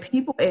and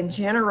people in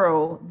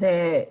general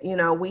that, you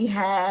know, we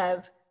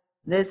have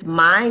this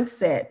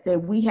mindset that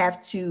we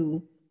have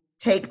to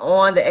take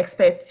on the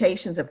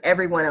expectations of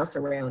everyone else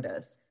around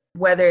us,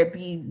 whether it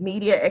be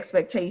media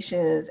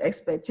expectations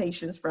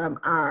from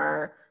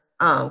our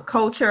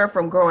culture,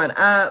 from growing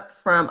up,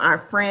 from our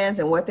friends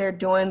and what they're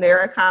doing,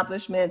 their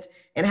accomplishments,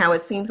 and how it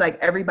seems like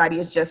everybody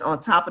is just on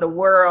top of the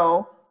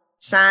world,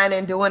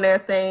 shining, doing their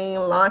thing,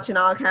 launching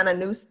all kind of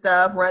new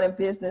stuff, running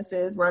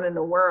businesses, running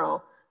the world.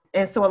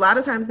 And so a lot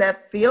of times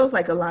that feels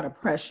like a lot of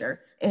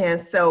pressure.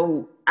 And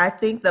so I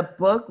think the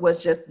book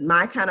was just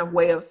my kind of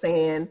way of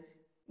saying,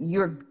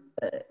 you're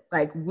good.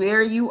 Like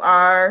where you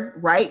are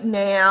right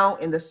now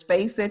in the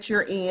space that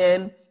you're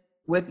in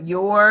with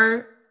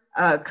your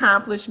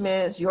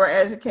accomplishments, your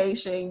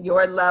education,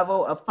 your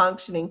level of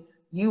functioning,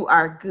 you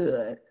are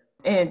good.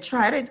 And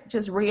try to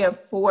just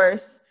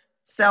reinforce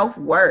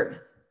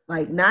self-worth,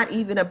 like not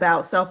even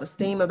about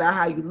self-esteem, about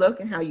how you look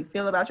and how you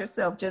feel about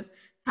yourself, just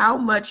how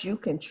much you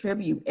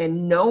contribute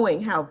and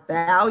knowing how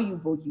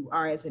valuable you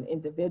are as an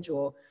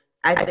individual,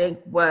 I think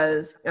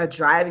was a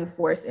driving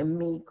force in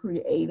me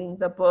creating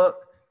the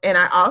book. And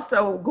I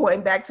also,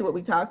 going back to what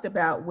we talked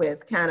about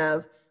with kind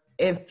of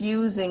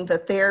infusing the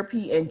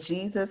therapy and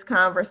Jesus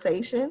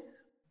conversation,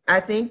 I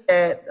think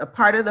that a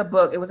part of the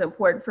book, it was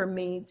important for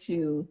me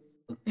to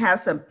have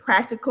some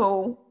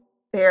practical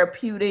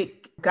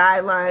therapeutic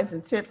guidelines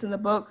and tips in the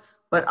book,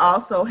 but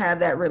also have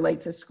that relate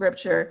to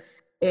scripture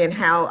and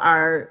how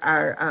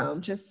our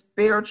just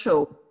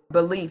spiritual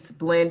beliefs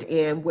blend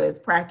in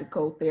with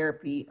practical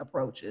therapy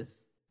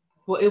approaches.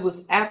 Well, it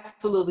was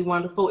absolutely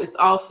wonderful. It's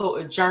also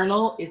a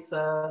journal.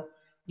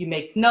 You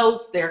make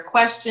notes, there are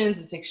questions,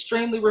 it's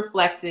extremely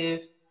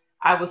reflective.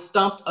 I was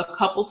stumped a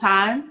couple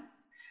times.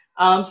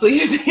 So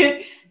you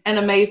did an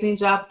amazing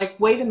job. Like,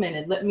 wait a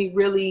minute, let me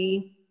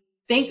really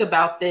think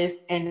about this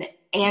and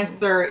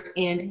answer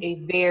in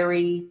a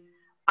very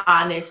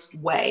honest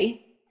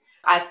way.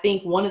 I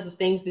think one of the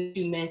things that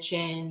you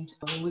mentioned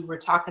when we were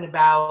talking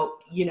about,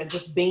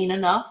 just being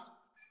enough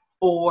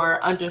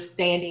or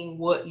understanding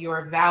what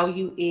your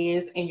value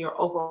is and your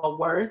overall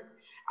worth,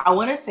 I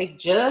want to take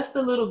just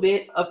a little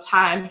bit of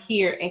time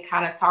here and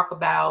kind of talk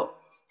about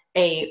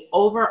a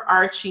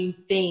overarching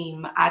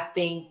theme, I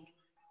think,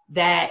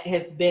 that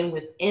has been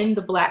within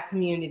the Black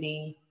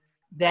community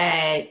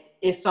that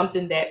is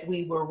something that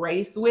we were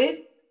raised with,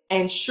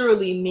 and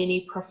surely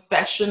many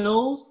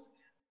professionals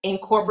in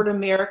corporate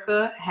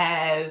America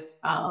have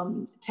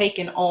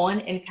taken on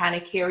and kind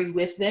of carry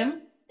with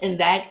them. And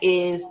that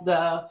is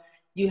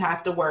you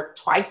have to work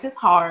twice as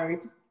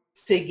hard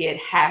to get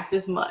half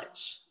as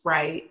much,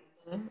 right?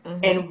 Mm-hmm.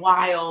 And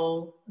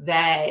while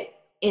that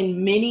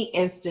in many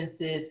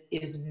instances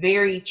is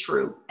very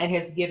true and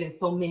has given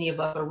so many of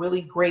us a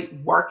really great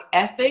work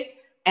ethic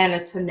and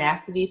a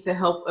tenacity to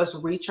help us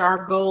reach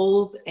our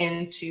goals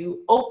and to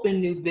open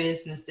new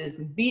businesses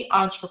and be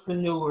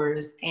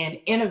entrepreneurs and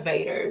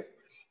innovators,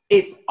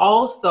 it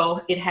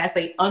has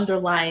an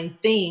underlying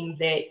theme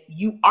that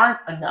you aren't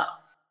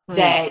enough,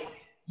 that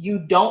you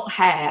don't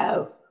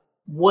have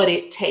what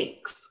it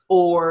takes,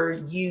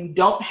 or you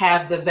don't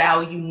have the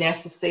value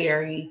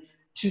necessary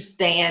to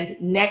stand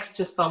next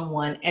to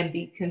someone and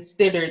be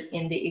considered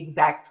in the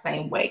exact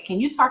same way. Can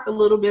you talk a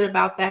little bit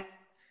about that?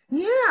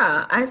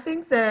 Yeah, I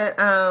think that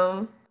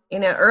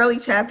in an early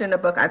chapter in the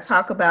book, I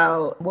talk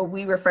about what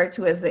we refer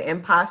to as the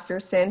imposter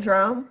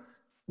syndrome,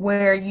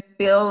 where you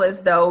feel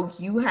as though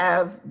you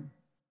have,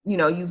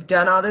 you've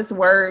done all this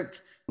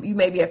work, you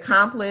may be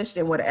accomplished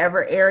in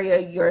whatever area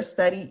your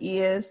study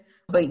is,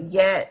 but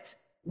yet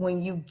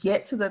when you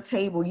get to the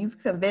table,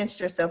 you've convinced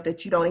yourself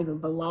that you don't even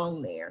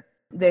belong there,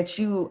 that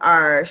you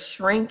are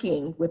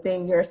shrinking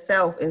within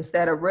yourself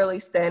instead of really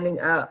standing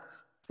up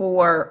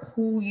for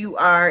who you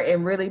are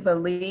and really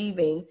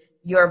believing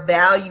your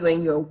value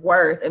and your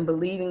worth and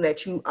believing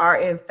that you are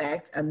in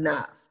fact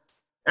enough.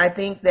 I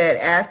think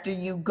that after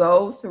you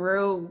go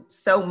through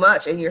so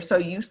much and you're so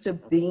used to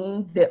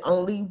being the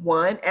only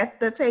one at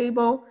the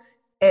table,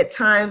 at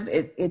times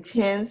it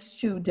tends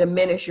to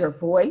diminish your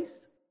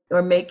voice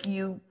or make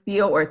you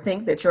feel or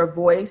think that your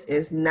voice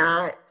is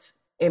not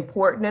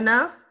important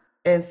enough.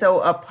 And so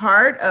a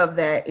part of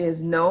that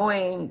is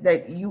knowing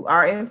that you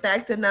are in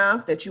fact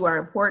enough, that you are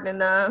important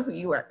enough,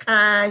 you are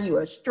kind, you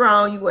are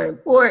strong, you are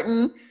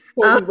important.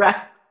 Right.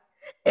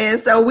 And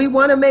so we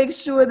want to make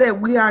sure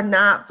that we are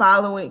not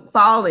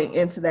falling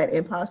into that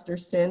imposter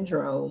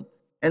syndrome,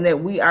 and that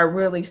we are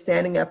really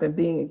standing up and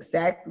being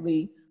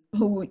exactly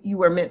who you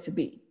were meant to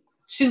be.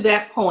 To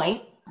that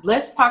point,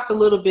 let's talk a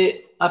little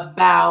bit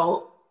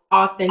about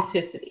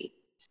authenticity.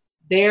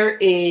 There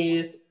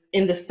is,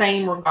 in the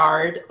same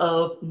regard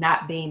of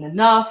not being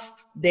enough,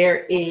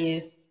 there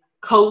is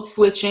code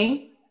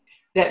switching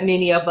that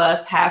many of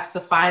us have to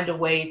find a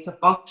way to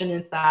function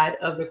inside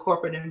of the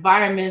corporate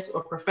environments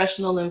or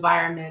professional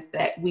environments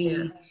that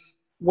we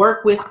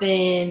work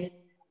within,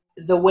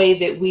 the way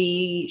that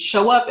we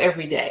show up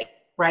every day,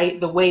 right?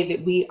 The way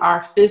that we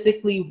are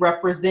physically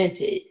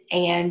represented,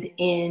 and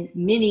in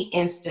many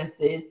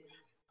instances,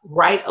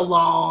 right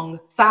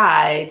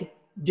alongside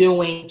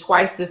doing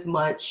twice as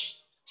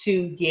much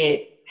to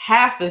get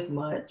half as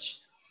much,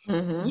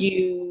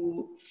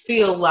 you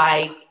feel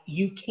like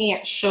you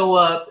can't show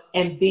up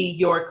and be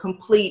your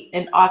complete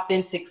and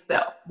authentic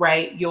self,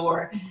 right?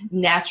 Your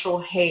natural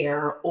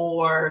hair,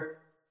 or,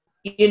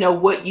 you know,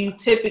 what you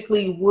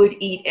typically would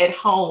eat at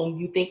home.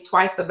 You think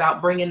twice about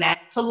bringing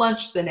that to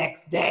lunch the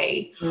next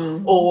day,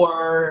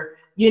 or,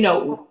 you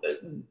know,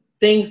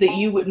 things that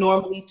you would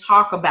normally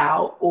talk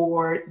about,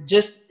 or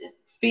just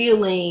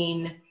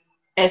feeling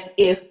as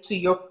if, to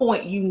your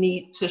point, you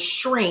need to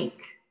shrink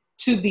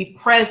to be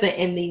present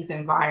in these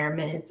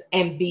environments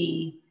and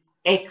be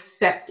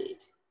accepted.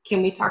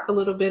 Can we talk a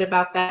little bit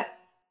about that?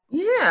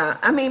 Yeah,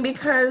 I mean,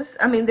 because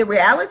the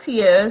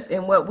reality is,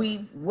 and what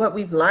we've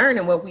learned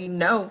and what we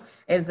know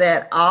is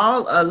that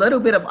a little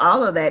bit of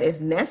all of that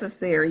is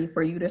necessary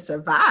for you to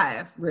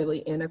survive really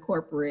in a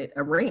corporate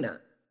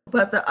arena.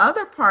 But the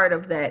other part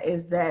of that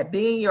is that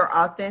being your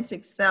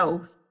authentic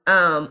self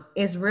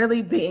is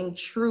really being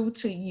true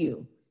to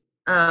you.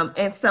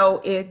 And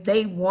so if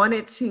they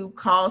wanted to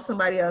call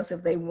somebody else,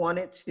 if they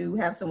wanted to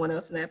have someone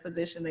else in that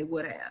position, they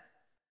would have.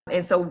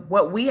 And so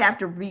what we have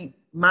to be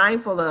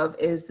mindful of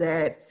is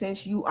that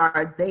since you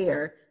are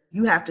there,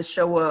 you have to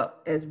show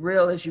up as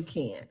real as you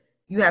can.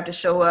 You have to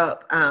show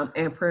up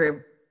and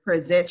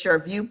present your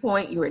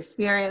viewpoint, your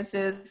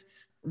experiences,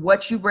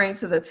 what you bring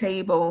to the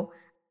table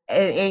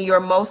in your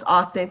most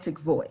authentic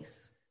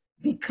voice.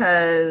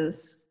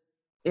 Because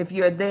if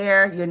you're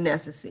there, you're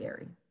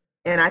necessary.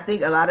 And I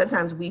think a lot of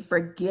times we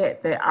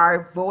forget that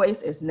our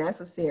voice is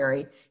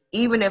necessary,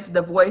 even if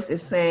the voice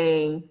is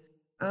saying,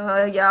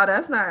 y'all,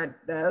 that's not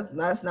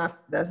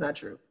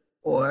true,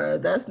 or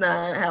that's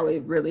not how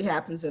it really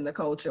happens in the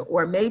culture.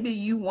 Or maybe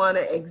you want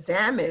to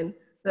examine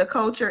the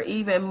culture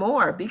even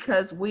more,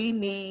 because we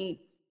need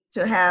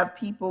to have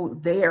people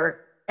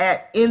there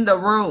in the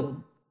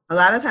room. A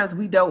lot of times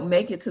we don't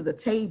make it to the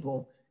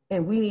table,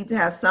 and we need to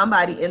have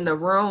somebody in the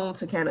room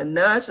to kind of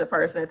nudge the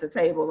person at the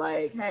table,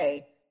 like,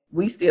 hey,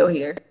 we still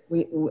here.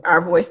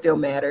 Our voice still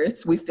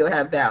matters. We still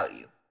have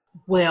value.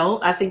 Well,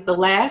 I think the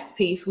last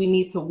piece, we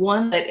need to,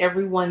 one, let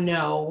everyone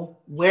know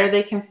where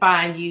they can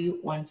find you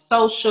on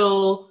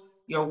social,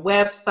 your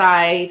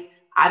website.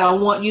 I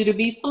don't want you to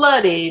be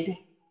flooded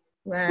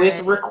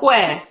with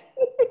requests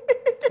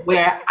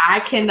where I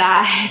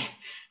cannot,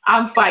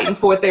 I'm fighting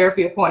for a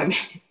therapy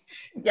appointment.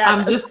 Yes.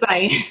 I'm just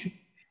saying,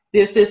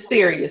 this is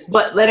serious,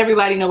 but let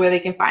everybody know where they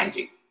can find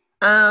you.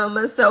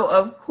 So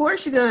of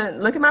course you're going to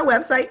look at my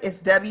website.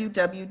 It's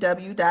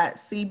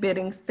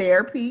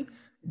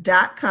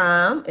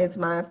www.cbittingstherapy.com. It's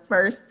my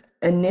first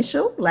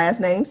initial,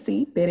 last name,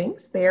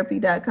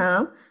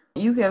 cbittingstherapy.com.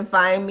 You can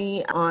find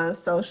me on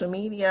social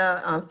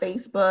media, on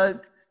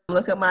Facebook.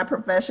 Look at my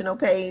professional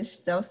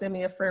page. Don't send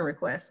me a friend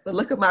request, but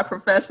look at my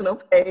professional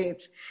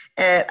page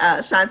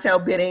at Chantelle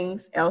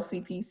Bittings,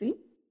 LCPC.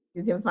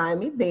 You can find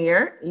me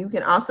there. You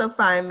can also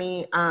find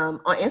me on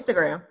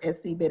Instagram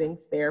at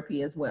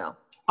cbittingstherapy as well.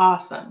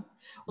 Awesome.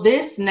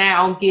 This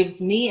now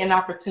gives me an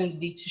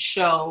opportunity to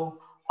show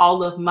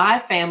all of my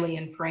family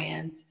and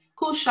friends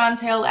who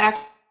Chantelle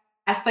actually,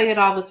 I say it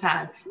all the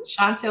time.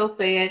 Chantelle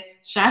said,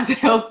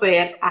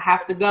 I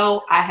have to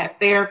go. I have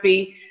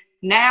therapy.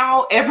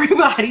 Now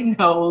everybody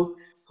knows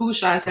who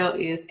Chantelle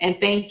is. And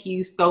thank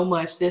you so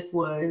much. This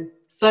was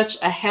such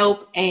a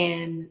help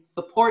and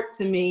support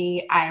to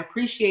me. I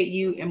appreciate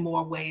you in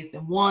more ways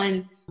than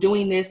one.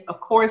 Doing this,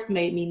 of course,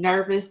 made me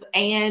nervous,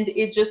 and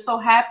it just so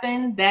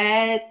happened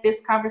that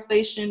this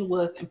conversation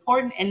was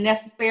important and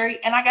necessary,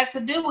 and I got to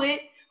do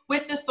it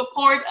with the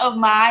support of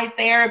my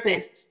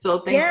therapist.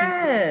 So thank you.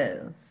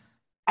 Yes.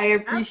 I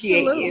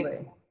appreciate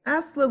you.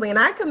 Absolutely. And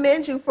I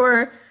commend you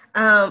for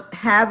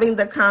having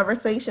the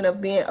conversation of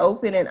being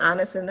open and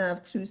honest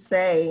enough to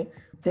say,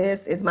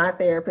 this is my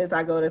therapist,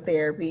 I go to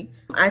therapy.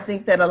 I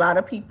think that a lot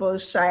of people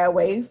shy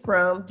away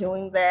from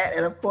doing that.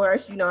 And of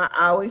course, you know,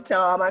 I always tell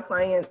all my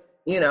clients,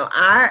 you know,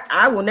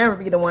 I will never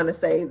be the one to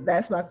say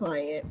that's my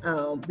client.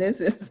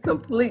 This is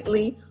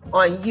completely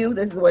on you.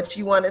 This is what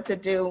you wanted to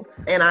do.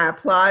 And I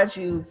applaud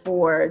you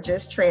for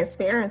just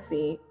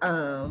transparency,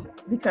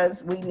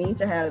 because we need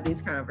to have these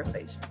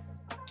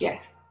conversations.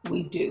 Yes,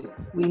 we do.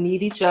 We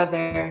need each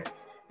other,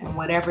 and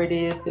whatever it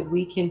is that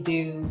we can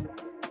do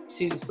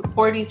to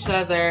support each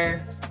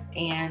other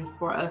and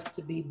for us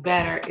to be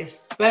better,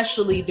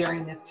 especially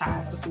during this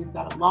time, because we've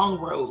got a long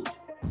road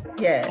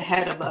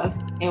ahead of us,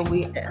 and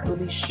we aren't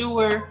really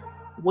sure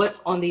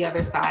what's on the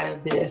other side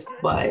of this.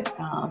 But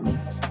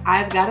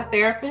I've got a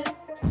therapist,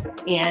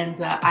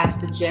 and I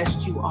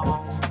suggest you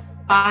all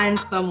find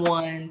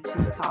someone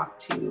to talk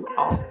to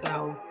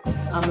also.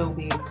 It will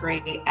be a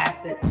great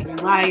asset to your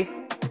life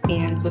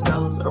and to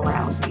those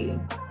around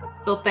you.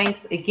 So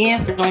thanks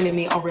again for joining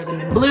me on Rhythm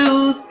and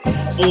Blues,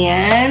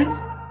 and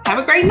have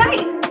a great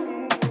night.